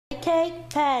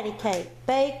patty cake,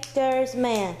 baker's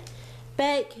man.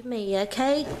 Bake me a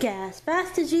cake as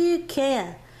fast as you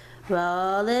can.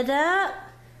 Roll it up,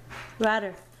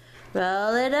 Ryder.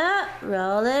 Roll it up,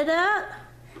 roll it up.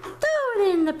 Throw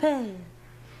it in the pan.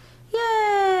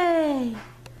 Yay!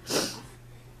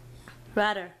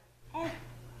 Ryder,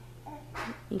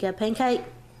 you got a pancake?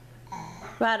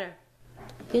 Ryder,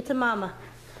 get to mama.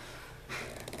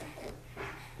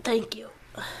 Thank you.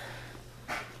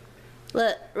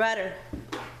 Look, Ryder.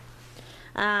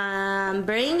 I'm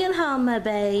bringing home a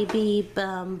baby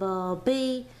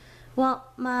bumblebee. Won't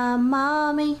my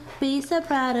mommy be so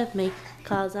proud of me?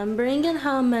 'Cause I'm bringing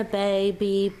home a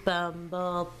baby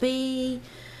bumblebee.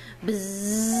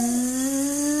 Bzzz.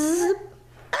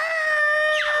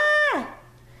 Ah!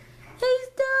 He's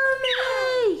done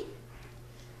me!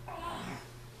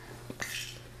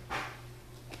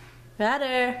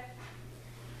 Ryder.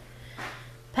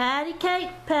 Patty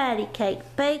cake,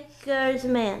 baker's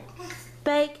man.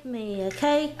 Bake me a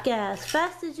cake as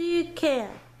fast as you can.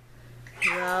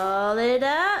 Roll it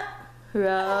up,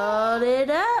 roll it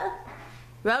up,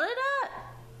 roll it up,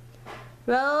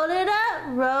 roll it up,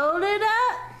 roll it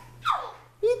up.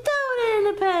 You throw it in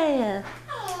the pan.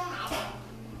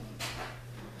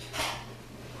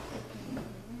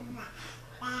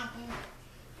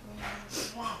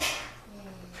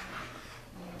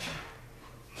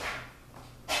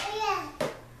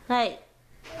 Hey.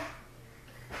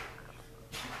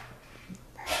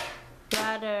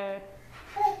 Ryder.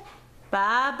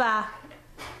 Bye-bye.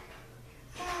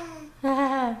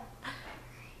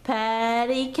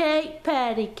 Patty cake,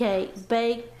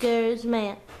 baker's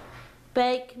man.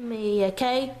 Bake me a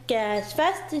cake as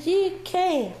fast as you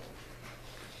can.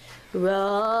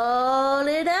 Roll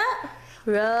it up,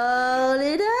 roll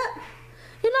it up.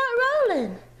 You're not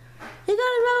rolling. You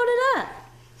gotta roll it up.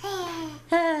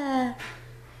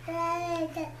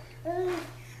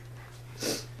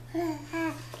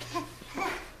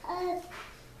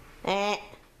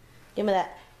 Give me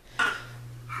that.